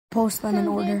post them in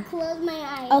order. Close my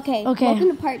eyes. Okay. Welcome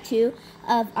to part 2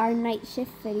 of our night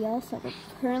shift video. So we're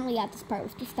currently at this part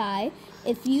with the sky.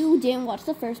 If you didn't watch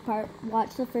the first part,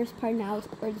 watch the first part now,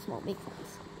 or this won't make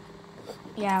sense.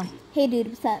 Yeah. Hey, dude,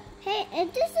 what's up? Hey,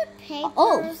 is this a paper?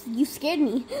 Oh, you scared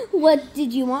me. What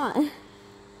did you want?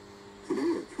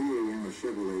 Today at 3 a.m. a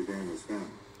Chevrolet van was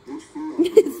found.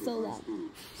 It's so loud.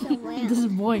 So loud. This is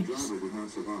voice. The driver did not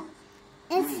survive.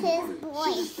 It's his It was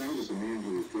voice. found that the man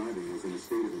who was driving was in a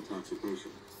state of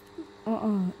intoxication.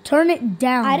 Turn it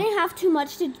down. I didn't have too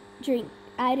much to drink.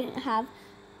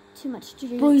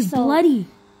 Bro, he's so bloody.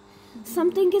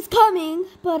 Something is coming,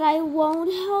 but I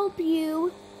won't help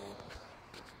you.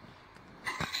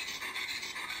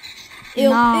 Ew,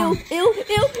 Nah. ew.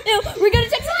 We're gonna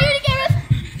check security cameras.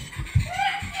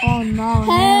 Oh no.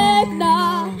 Heck no,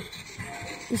 nah. no.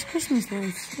 It's Christmas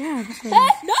lights. Yeah, that's what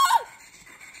Heck no.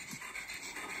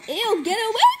 Ew, get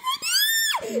away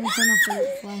it is. Turn off the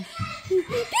flash. from me.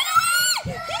 Get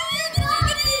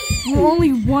away. We're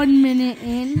only 1 minute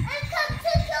in.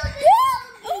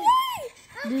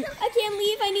 Away. I can't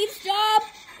leave. I need a job.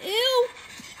 Ew.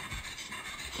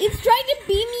 It's trying to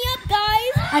beat me up,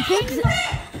 guys. I think. It's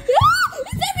everywhere.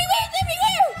 It's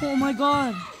everywhere. Oh my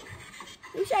god.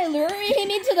 I'm trying to lure him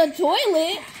into the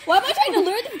toilet. Why am I trying to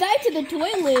lure this guy to the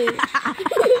toilet?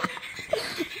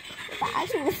 The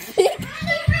actual sick.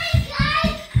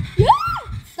 Yeah!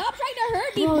 Stop trying to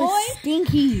hurt me, Bro, boy. it's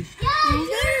stinky.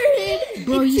 Lure him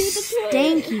Bro, into he's the toilet.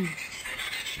 stanky.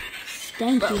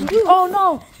 Stanky. Oh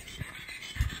no.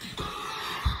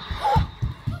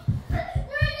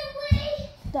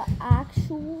 The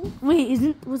actual.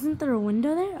 Wait, wasn't there a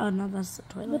window there? Oh no, that's the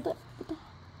toilet. What the?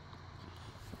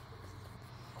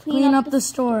 Clean up the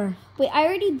store. Wait, I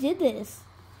already did this.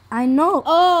 I know.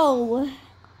 Oh.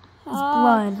 It's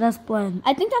blood. That's blood.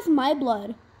 I think that's my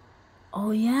blood.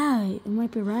 Oh yeah, it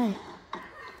might be right.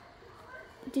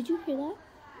 Did you hear that?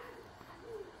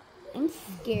 I'm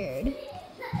scared.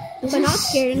 But not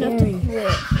scared enough to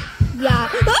quit. Yeah.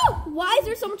 Oh! Why is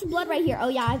there so much blood right here? Oh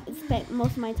yeah, I've spent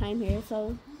most of my time here,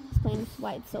 so explains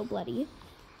why it's so bloody.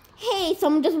 Hey,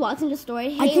 someone just walks into the store.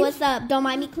 Hey, what's up? Don't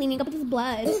mind me cleaning up this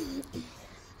blood.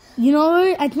 You know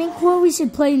what? I think what we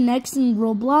should play next in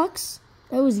Roblox.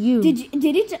 That was you. Did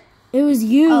it? It was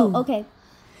you. Oh, okay.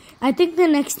 I think the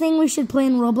next thing we should play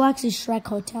in Roblox is Shrek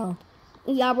Hotel.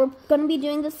 Yeah, we're gonna be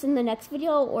doing this in the next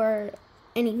video or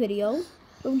any video.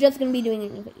 We're just gonna be doing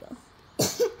any video.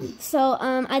 So,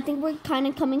 I think we're kind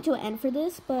of coming to an end for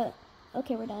this, but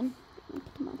okay, we're done.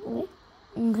 Put them out the way.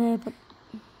 Okay, but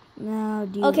now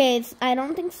do you... Okay, I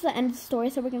don't think it's the end of the story,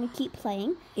 so we're gonna keep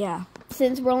playing. Yeah.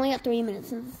 Since we're only at 3 minutes,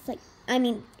 since it's like, I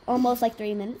mean, almost like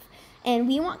 3 minutes, and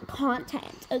we want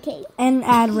content, okay? And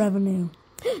ad revenue.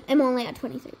 I'm only at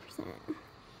 23%.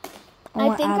 I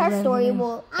I think our story revenue.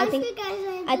 will. I think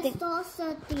I just saw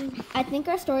something. I think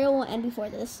our story will end before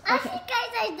this. I Okay. think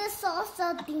I just saw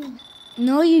something.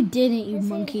 No, you didn't, you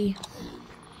monkey.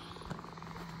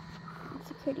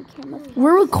 Security camera.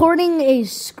 We're recording a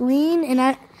screen, and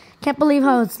I can't believe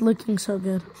how it's looking so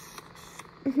good.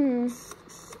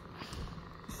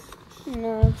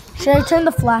 No. Should I turn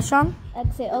the flash on?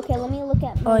 Exit. Okay, let me look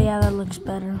at. Oh yeah, that looks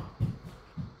better.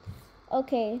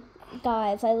 Okay,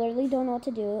 guys, I literally don't know what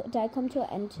to do. Did I come to an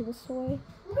end to the story?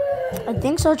 I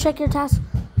think so. Check your task.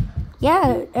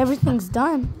 Yeah, everything's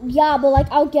done. Yeah, but like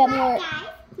I'll get more. Guys,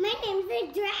 my name's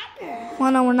the Dragon.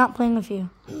 Well, no, we're not playing with you.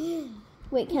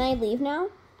 Wait, can I leave now?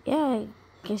 Yeah, I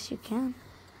guess you can.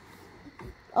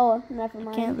 Oh, never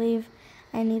mind. Can't leave.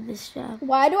 I need this job.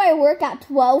 Why do I work at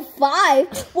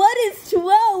 12:05? What is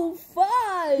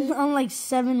 12:05? I'm like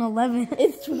 7-Eleven.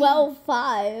 It's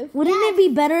 12:05. Wouldn't it be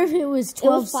better if it was It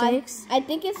was 12-6? I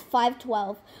think it's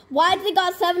 5:12. Why did they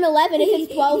got 7-Eleven if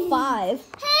it's 12:05?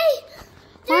 Hey!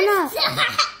 Why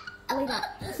not? Wait up.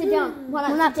 Sit down. Why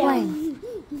We're not playing.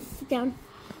 Sit down.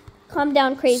 Calm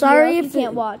down, crazy. Sorry girl, if you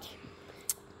can't watch.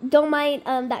 Don't mind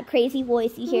that crazy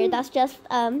voice you hear. That's just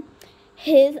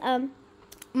his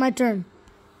My turn.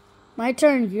 My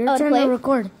turn. Your Oh, to turn play? to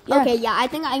record. Yeah. Okay, yeah, I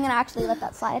think I'm gonna actually let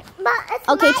that slide. But it's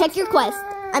Okay, my check your turn. quest.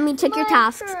 I mean, check your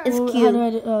tasks. It's How do Q. I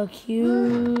do? Oh,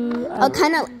 Q. I'll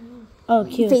kind of Oh,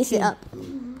 Q. face Q, it up.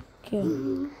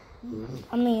 Q.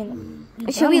 I mean,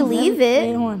 Should we leave Wait,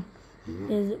 it? hold on.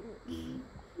 Is it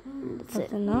That's it.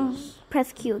 something else?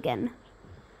 Press Q again.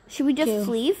 Should we just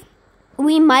Q. leave?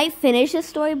 We might finish the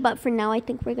story, but for now, I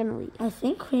think we're gonna leave. I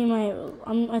think we might.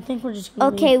 I think we're just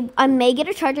gonna Okay, leave. I may get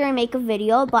a charger and make a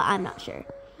video, but I'm not sure.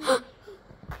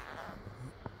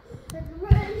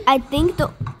 I think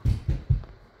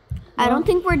I don't Well-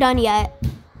 think we're done yet.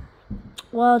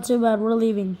 Well, too bad. We're leaving. We're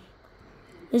leaving. Okay,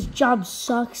 bye. Bye. This job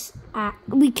sucks.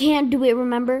 We can't do it,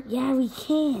 remember? Yeah, we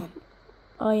can.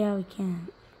 Oh yeah, we can.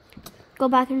 Go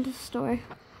back into the store.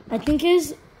 I think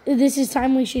this is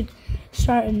time we should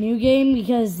start a new game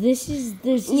because this is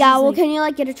Yeah, well, like, can you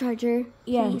like get a charger?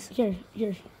 yeah, please?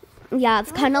 here. Yeah,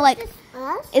 it's kind of like,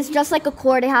 Us? it's just like a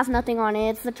cord. It has nothing on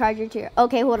it. It's the charger to your.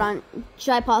 Okay, hold on.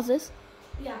 Should I pause this?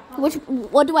 Yeah.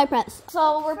 What do I press?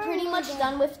 So we're pretty much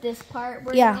done with this part.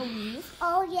 We're Yeah. gonna leave.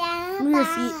 Oh yeah. Move your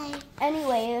bye.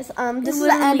 Anyways, this is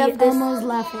the end Literally of this. Elmo's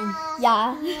laughing.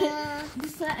 Yeah.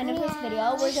 This is the end of this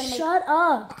video. We're gonna make. Shut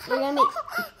up. We're gonna make.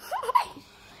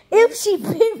 If she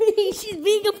bit me, she's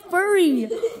being a furry.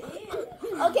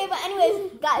 Okay, but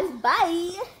anyways, guys,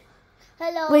 bye.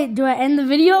 Hello. Wait, do I end the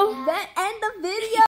video? Then end the video.